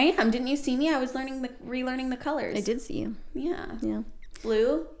horse. I am. Didn't you see me? I was relearning the colors. I did see you. Yeah. Yeah.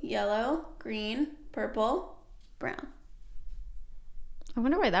 Blue, yellow, green, purple, brown. I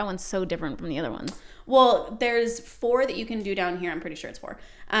wonder why that one's so different from the other ones. Well, there's 4 that you can do down here. I'm pretty sure it's 4.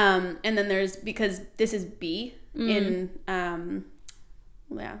 And then there's, because this is B in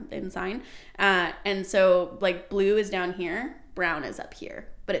sign. And so like blue is down here, brown is up here,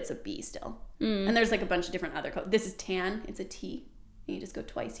 but it's a B still. And there's like a bunch of different other colors. This is tan, it's a T. And you just go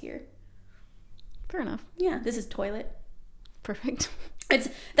twice here. Fair enough. Yeah, this is toilet. Perfect. That's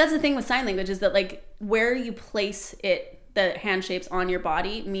the thing with sign language is that like where you place it, the hand shapes on your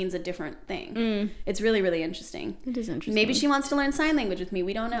body means a different thing. It's really, really interesting. It is interesting. Maybe she wants to learn sign language with me.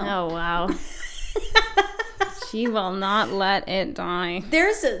 We don't know. Oh, wow. She will not let it die.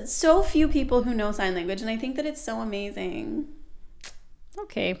 There's so few people who know sign language, and I think that it's so amazing.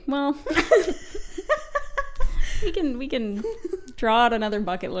 Okay, well, we can draw out another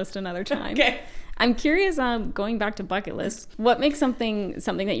bucket list another time. Okay. I'm curious, going back to bucket lists, what makes something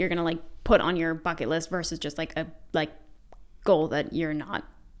that you're gonna like put on your bucket list versus just like a goal that you're not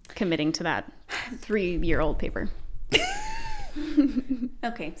committing to that 3-year-old paper?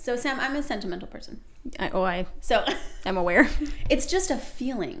 Okay, so Sam, I'm a sentimental person. So I'm aware. It's just a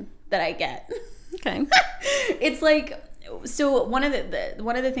feeling that I get. Okay. It's like, so one of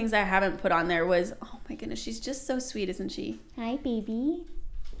the things I haven't put on there was, oh my goodness, she's just so sweet, isn't she? Hi, baby.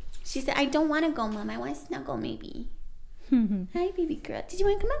 She said, I don't want to go, Mom. I want to snuggle, maybe. Hi, baby girl. Did you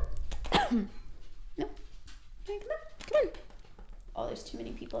want to come up? No? You want to come up? Come on. Oh, there's too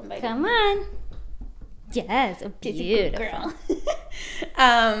many people invited. Come on. Yes, beautiful. Girl.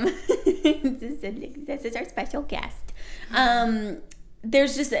 This is our special guest.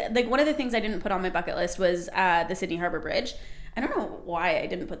 There's just like one of the things I didn't put on my bucket list was the Sydney Harbour Bridge. I don't know why I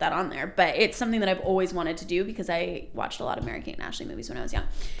didn't put that on there, but it's something that I've always wanted to do because I watched a lot of Mary-Kate and Ashley movies when I was young.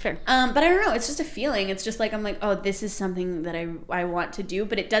 Fair. But I don't know. It's just a feeling. It's just like, I'm like, oh, this is something that I want to do,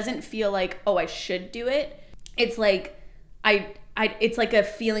 but it doesn't feel like, oh, I should do it. It's like, it's like a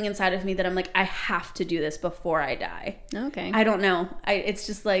feeling inside of me that I'm like, I have to do this before I die. Okay. I don't know. It's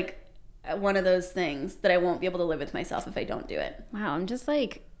just like one of those things that I won't be able to live with myself if I don't do it. Wow. I'm just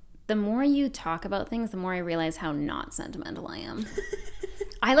like, the more you talk about things, the more I realize how not sentimental I am.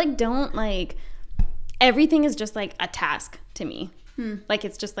 I don't everything is just like a task to me. Like,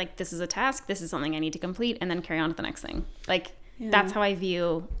 it's just like, this is a task. This is something I need to complete and then carry on to the next thing. Like, that's how I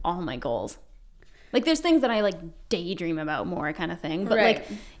view all my goals. Like, there's things that I daydream about more kind of thing. But right.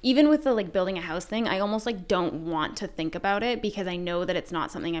 Even with the building a house thing, I almost don't want to think about it because I know that it's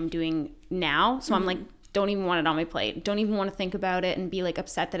not something I'm doing now. So I'm don't even want it on my plate. Don't even want to think about it and be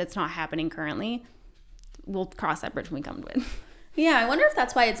upset that it's not happening currently. We'll cross that bridge when we come to it. Yeah, I wonder if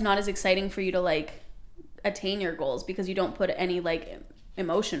that's why it's not as exciting for you to attain your goals, because you don't put any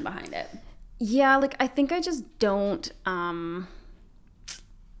emotion behind it. Yeah, like I think I just don't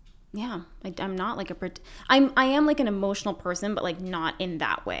yeah, I'm not like I am like an emotional person, but like not in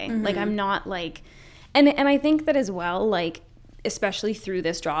that way. Like I'm not like and I think that as well, like especially through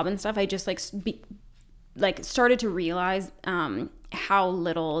this job and stuff, I just like started to realize how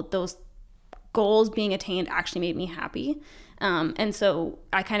little those goals being attained actually made me happy. And so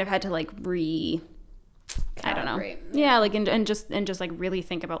I kind of had to like I don't know. Yeah, like and just like really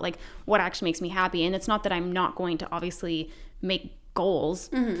think about like what actually makes me happy. And it's not that I'm not going to obviously make goals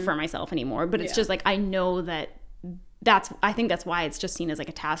for myself anymore, but it's just like I know that I think that's why it's just seen as like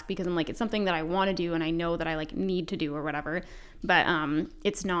a task, because I'm like, it's something that I want to do and I know that I like need to do or whatever, but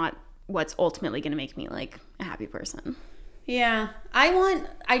it's not what's ultimately going to make me like a happy person. Yeah, I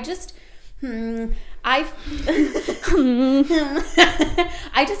just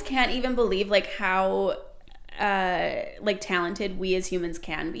can't even believe like how like talented we as humans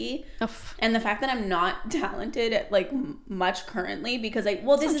can be. And the fact that I'm not talented at like much currently, because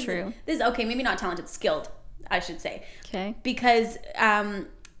this is true. This is okay, maybe not talented, skilled, I should say. Okay. Because I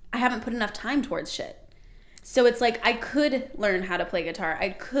haven't put enough time towards shit. So it's like I could learn how to play guitar. I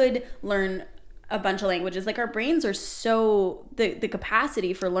could learn a bunch of languages. Like our brains are so the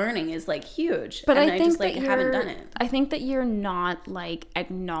capacity for learning is like huge. But and I think just like haven't done it. I think that you're not like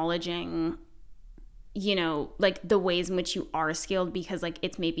acknowledging, you know, like the ways in which you are skilled, because like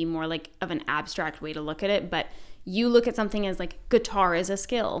it's maybe more like of an abstract way to look at it, but you look at something as like guitar is a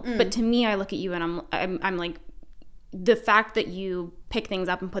skill. But to me, I look at you and I'm like, the fact that you pick things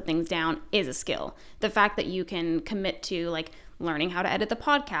up and put things down is a skill. The fact that you can commit to like learning how to edit the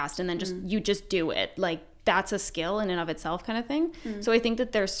podcast and then you just do it, like that's a skill in and of itself kind of thing. So I think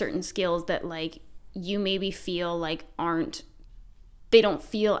that there's certain skills that like you maybe feel like they don't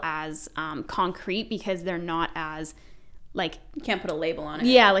feel as concrete because they're not as like, you can't put a label on it.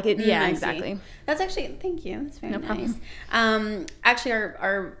 Yeah, like it. Yeah, exactly. That's actually, thank you. That's very nice. Problem. Actually,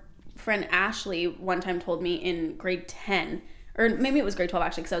 our friend Ashley one time told me in grade 10, or maybe it was grade 12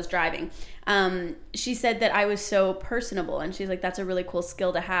 actually, because I was driving. She said that I was so personable, and she's like, that's a really cool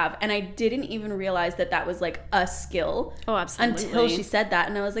skill to have. And I didn't even realize that that was like a skill. Oh, absolutely. Until she said that,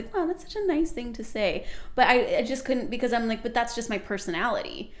 and I was like, wow, that's such a nice thing to say. But I just couldn't, because I'm like, but that's just my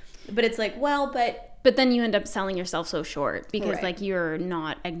personality. But it's like, well, but then you end up selling yourself so short because right. like you're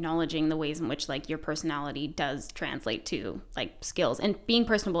not acknowledging the ways in which like your personality does translate to like skills. And being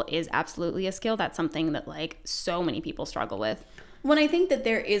personable is absolutely a skill. That's something that like so many people struggle with. When I think that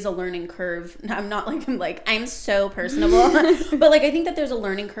there is a learning curve, I'm not like I'm so personable, but like I think that there's a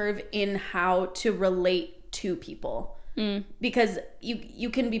learning curve in how to relate to people, because you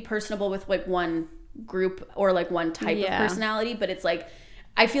can be personable with like one group or like one type of personality, but it's like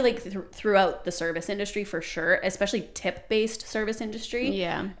I feel like throughout the service industry for sure, especially tip-based service industry,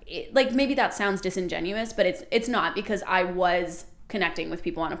 like maybe that sounds disingenuous, but it's not, because I was connecting with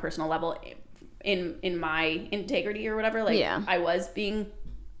people on a personal level in my integrity or whatever, like I was being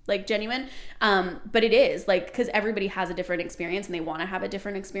like genuine, but it is like, because everybody has a different experience and they want to have a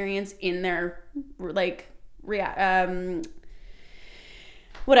different experience in their like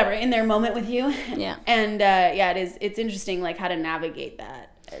whatever, in their moment with you. And it's interesting like how to navigate that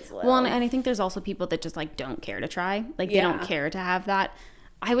as well. Well, and I think there's also people that just like don't care to try, like they don't care to have that.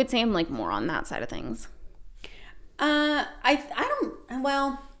 I would say I'm like more on that side of things. I don't,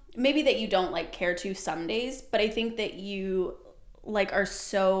 well, maybe that you don't like care to some days, but I think that you like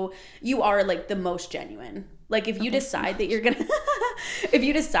you are like the most genuine. Like if you decide that you're gonna if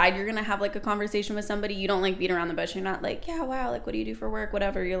you decide you're gonna have like a conversation with somebody, you don't like beat around the bush. You're not like, yeah, wow, like what do you do for work,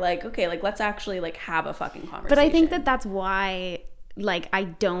 whatever. You're like, okay, like let's actually like have a fucking conversation. But I think that that's why like I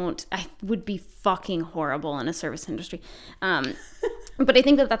would be fucking horrible in a service industry. But I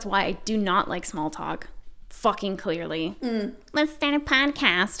think that that's why I do not like small talk. Fucking clearly. Let's start a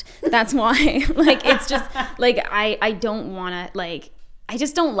podcast. That's why. Like it's just like I don't want to like, I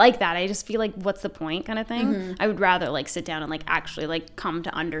just don't like that. I just feel like what's the point kind of thing. I would rather like sit down and like actually like come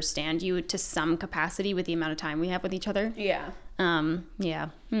to understand you to some capacity with the amount of time we have with each other. That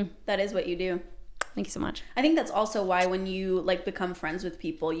is what you do. Thank you so much. I think that's also why when you like become friends with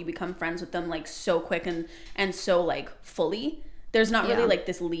people, you become friends with them like so quick and so like fully. There's not really like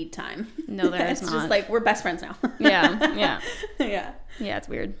this lead time. No, there is not. It's not. just like we're best friends now. Yeah. Yeah, it's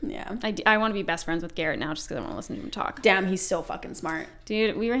weird. Yeah. I want to be best friends with Garrett now just because I want to listen to him talk. Damn, he's so fucking smart.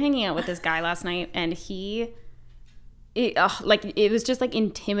 Dude, we were hanging out with this guy last night and it was just like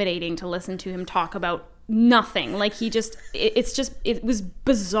intimidating to listen to him talk about nothing. Like it was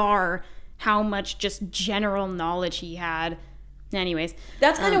bizarre how much just general knowledge he had. Anyways,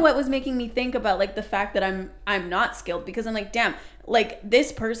 that's kind of what was making me think about like the fact that I'm not skilled, because I'm like, damn, like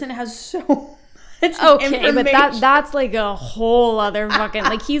this person has so much Okay, information. but that's like a whole other fucking,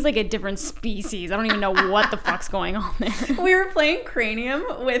 like, he's like a different species. I don't even know what the fuck's going on there. We were playing Cranium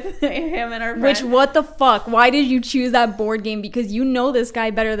with him and our friend. Which, what the fuck? Why did you choose that board game? Because you know this guy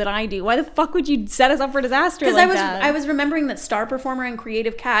better than I do. Why the fuck would you set us up for disaster like that? I was remembering that Star Performer and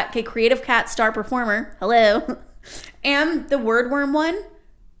Creative Cat, okay, Creative Cat, Star Performer, hello, and the Wordworm one,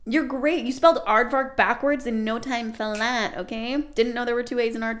 you're great. You spelled aardvark backwards in no time flat, okay? Didn't know there were 2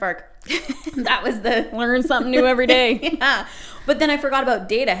 A's in aardvark. That was the... Learn something new every day. Yeah. But then I forgot about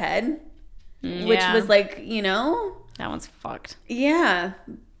Datahead, which Yeah. was like, you know... That one's fucked. Yeah.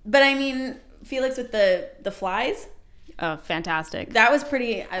 But I mean, Felix with the flies, Oh, fantastic. that was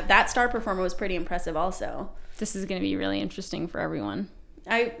pretty... that Star Performer was pretty impressive also. This is going to be really interesting for everyone.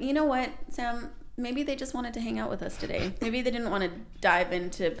 You know what, Sam? Maybe they just wanted to hang out with us today. Maybe they didn't want to dive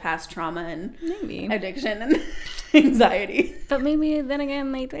into past trauma and Maybe. addiction and anxiety. But maybe then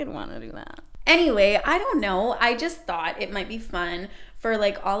again, they did want to do that. Anyway, I don't know. I just thought it might be fun for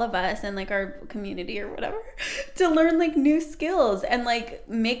like all of us and like our community or whatever to learn like new skills and like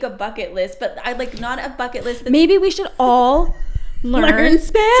make a bucket list. But I like not a bucket list that's Maybe we should all learn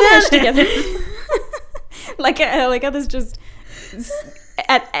Spanish together. like how this just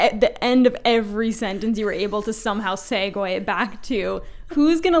at the end of every sentence you were able to somehow segue it back to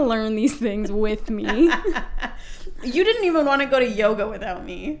who's gonna learn these things with me. You didn't even want to go to yoga without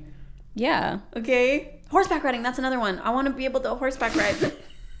me. Yeah. Okay? Horseback riding, that's another one. I want to be able to horseback ride.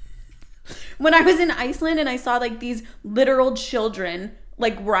 When I was in Iceland and I saw like these literal children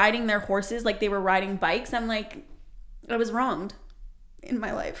like riding their horses like they were riding bikes, I'm like, I was wronged in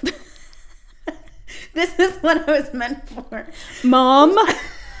my life. This is what I was meant for. Mom,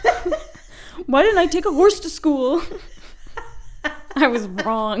 why didn't I take a horse to school? I was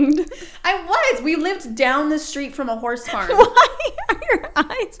wronged. I was. We lived down the street from a horse farm. Why are your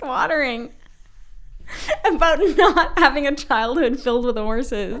eyes watering about not having a childhood filled with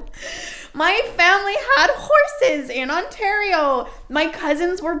horses? My family had horses in Ontario. My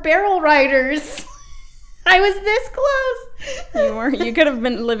cousins were barrel riders. I was this close. You were. You could have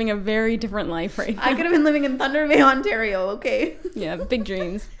been living a very different life right now. I could have been living in Thunder Bay, Ontario, okay? Yeah, big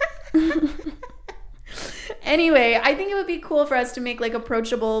dreams. Anyway, I think it would be cool for us to make like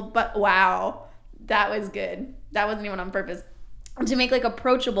approachable, but wow, that was good. That wasn't even on purpose. To make like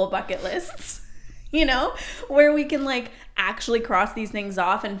approachable bucket lists, you know, where we can like actually cross these things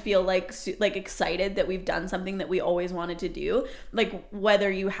off and feel like excited that we've done something that we always wanted to do. Like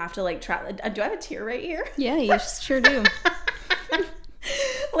whether you have to like travel. Do I have a tear right here? Yeah, you sure do.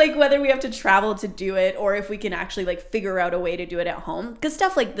 Like whether we have to travel to do it or if we can actually like figure out a way to do it at home, because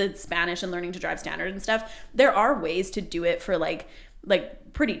stuff like the Spanish and learning to drive standard and stuff, there are ways to do it for like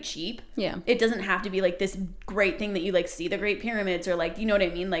pretty cheap. Yeah. It doesn't have to be like this great thing that you like see the Great Pyramids or like, you know what I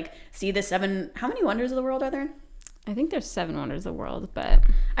mean, like see the 7, how many wonders of the world are there? I think there's 7 wonders of the world, but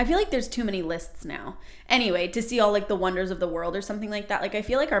I feel like there's too many lists now. Anyway, to see all like the wonders of the world or something like that, like I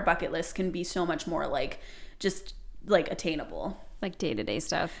feel like our bucket list can be so much more like just like attainable. like day-to-day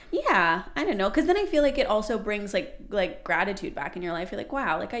stuff. Yeah, I don't know, because then I feel like it also brings like gratitude back in your life. You're like,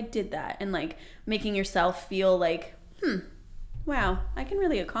 wow, like I did that, and like making yourself feel like, wow, I can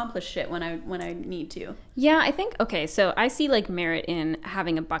really accomplish shit when I need to. Yeah, I think, okay, so I see like merit in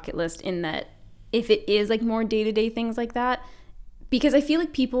having a bucket list in that if it is like more day-to-day things like that, because I feel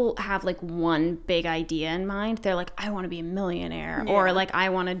like people have like one big idea in mind. They're like, I want to be a millionaire, or like I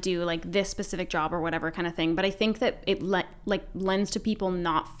want to do like this specific job or whatever kind of thing. But I think that it lends to people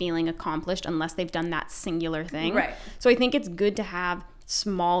not feeling accomplished unless they've done that singular thing. Right. So I think it's good to have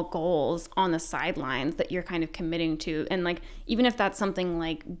small goals on the sidelines that you're kind of committing to, and like even if that's something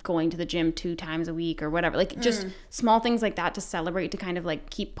like going to the gym 2 times a week or whatever, like just small things like that to celebrate, to kind of like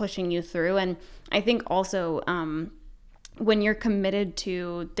keep pushing you through. And I think also when you're committed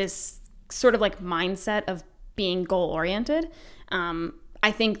to this sort of like mindset of being goal oriented,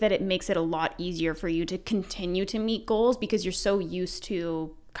 I think that it makes it a lot easier for you to continue to meet goals, because you're so used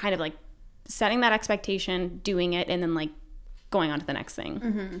to kind of like setting that expectation, doing it, and then like going on to the next thing.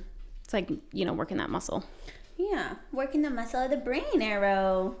 Mm-hmm. It's like, you know, working that muscle. Yeah, working the muscle of the brain,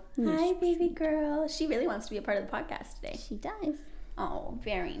 Arrow. Hi, baby girl. She really wants to be a part of the podcast today. She does. Oh,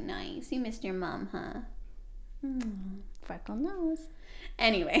 very nice. You missed your mom, huh? Freckle nose.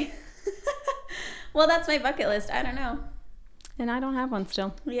 Anyway. Well, that's my bucket list. I don't know. And I don't have one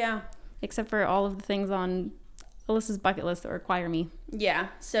still, Yeah. except for all of the things on Alyssa's bucket list that require me. Yeah.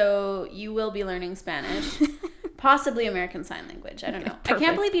 So you will be learning Spanish. Possibly American Sign Language. I don't know. I Perfect.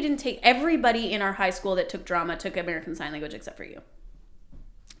 can't believe you didn't take... Everybody in our high school that took drama took American Sign Language except for you.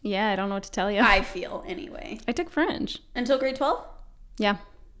 Yeah, I don't know what to tell you. I feel anyway. I took French. Until grade 12? Yeah.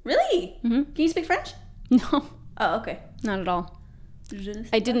 Really? Can you speak French? No, Oh, okay. not at all.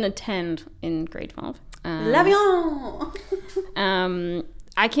 I didn't attend in grade 12. L'avion!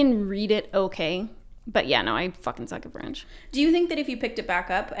 I can read it okay, but yeah, no, I fucking suck at French. Do you think that if you picked it back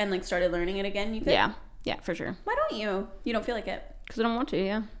up and like started learning it again, you could? Yeah, for sure. Why don't you? You don't feel like it? Because I don't want to.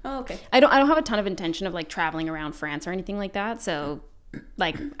 Yeah. Oh, okay. I don't have a ton of intention of like traveling around France or anything like that. So,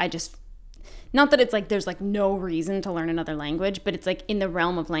 like, I just, not that it's like there's like no reason to learn another language, but it's like in the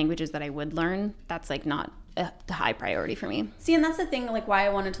realm of languages that I would learn, that's like not a high priority for me. See, and that's the thing, like why I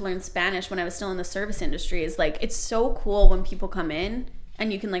wanted to learn Spanish when I was still in the service industry is like it's so cool when people come in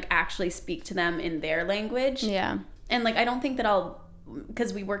and you can like actually speak to them in their language. Yeah. And like I don't think that I'll,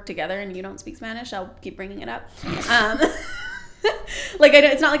 because we work together and you don't speak Spanish, I'll keep bringing it up. Like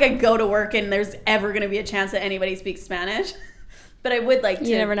it's not like I go to work and there's ever going to be a chance that anybody speaks Spanish. But I would like to.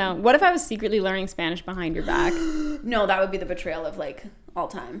 You never know. What if I was secretly learning Spanish behind your back? No, that would be the betrayal of like all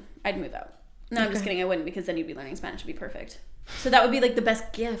time. I'd move out. No, I'm just kidding. I wouldn't, because then you'd be learning Spanish. It'd be perfect. So that would be like the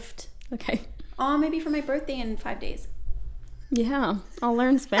best gift. Okay. Oh, maybe for my birthday in 5 days. Yeah, I'll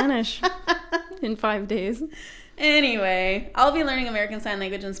learn Spanish in 5 days. Anyway, I'll be learning American Sign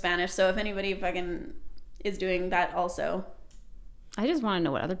Language and Spanish. So if anybody fucking is doing that also. I just want to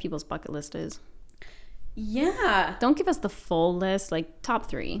know what other people's bucket list is. Yeah. Don't give us the full list, like top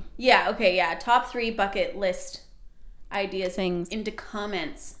 3. Yeah, okay, yeah. Top 3 bucket list ideas Things. into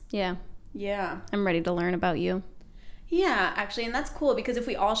comments. Yeah, Yeah. I'm ready to learn about you. Yeah, actually, and that's cool because if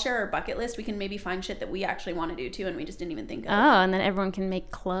we all share our bucket list, we can maybe find shit that we actually want to do too and we just didn't even think of. Oh, and then everyone can make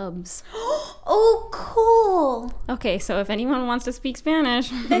clubs. Oh, cool. Okay, so if anyone wants to speak Spanish.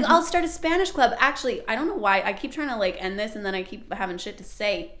 Then I'll start a Spanish club. Actually, I don't know why. I keep trying to like end this and then I keep having shit to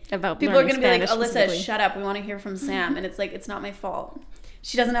say. About People are learning going to be like, Spanish Alyssa, specifically. shut up. We want to hear from Sam. And it's like, it's not my fault.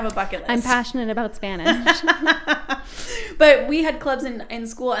 She doesn't have a bucket list. I'm passionate about Spanish. But we had clubs in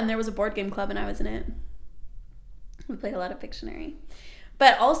school and there was a board game club and I was in it. We played a lot of Pictionary.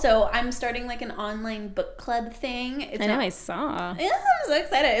 But also, I'm starting like an online book club thing. I know, I saw. Yeah, I'm so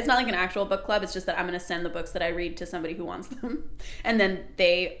excited. It's not like an actual book club. It's just that I'm going to send the books that I read to somebody who wants them. And then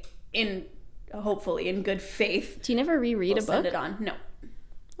they, hopefully in good faith, Do you never reread a will send book? it on. No.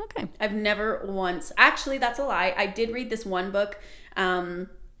 Okay. I've never once. Actually, that's a lie. I did read this one book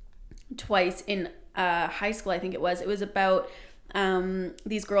twice in high school, I think it was. It was about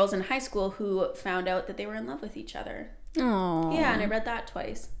these girls in high school who found out that they were in love with each other. Oh. Yeah, and I read that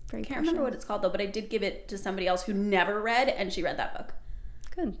twice. Very I can't remember what it's called though, but I did give it to somebody else who never read, and she read that book.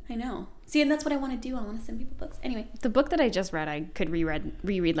 Good. I know. See, and that's what I want to do. I want to send people books. Anyway, The book that I just read, I could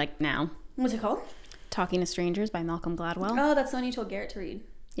reread like now. what's it called? Talking to Strangers by Malcolm Gladwell. Oh, that's the one you told Garrett to read.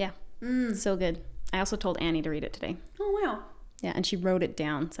 Yeah. So good. I also told Annie to read it today. Oh, wow. Yeah, and she wrote it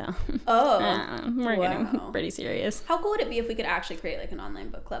down, so Oh. we're getting Wow. pretty serious. How cool would it be if we could actually create like an online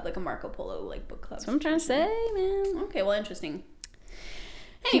book club, like a Marco Polo like book club? That's what I'm trying to say, man. Okay, well, interesting.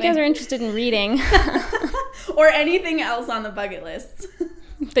 If you guys are interested in reading Or anything else on the bucket list.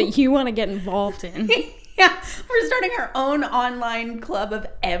 that you want to get involved in, Yeah, we're starting our own online club of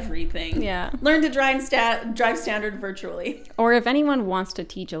everything. Yeah. Learn to drive standard virtually. or if anyone wants to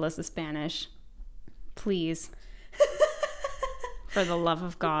teach Alyssa Spanish, please, for the love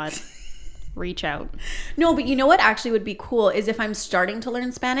of God, reach out. No, but you know what actually would be cool is if I'm starting to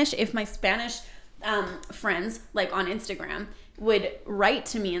learn Spanish, if my Spanish friends, like on Instagram, would write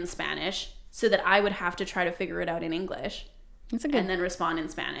to me in Spanish so that I would have to try to figure it out in English It's a good. and then respond in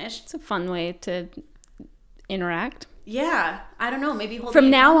Spanish. It's a fun way to interact. Yeah, I don't know. Maybe hold From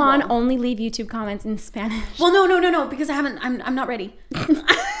me now on, accountable. only leave YouTube comments in Spanish. Well, no, because I haven't. I'm not ready.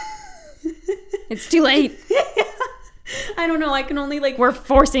 It's too late. I don't know. I can only like. We're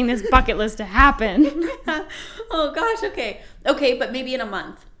forcing this bucket list to happen. Oh gosh. Okay, but maybe in a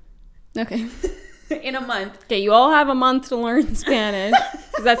month. Okay. In a month. Okay, you all have a month to learn Spanish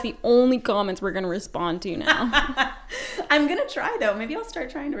because that's the only comments we're going to respond to now. I'm gonna try though. Maybe I'll start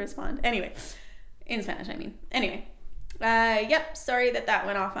trying to respond. Anyway, in Spanish, I mean. Anyway, yep. Sorry that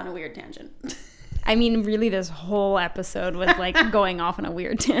went off on a weird tangent. I mean, really, this whole episode was like going off on a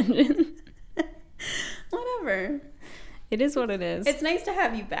weird tangent. Whatever. It is what it is. It's nice to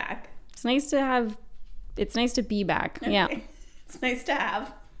have you back. It's nice to have. It's nice to be back. Yeah, Okay. It's nice to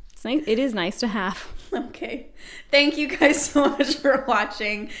have. it's nice. It is nice to have. Okay. Thank you guys so much for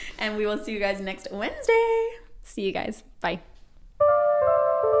watching, and we will see you guys next Wednesday. See you guys. Bye.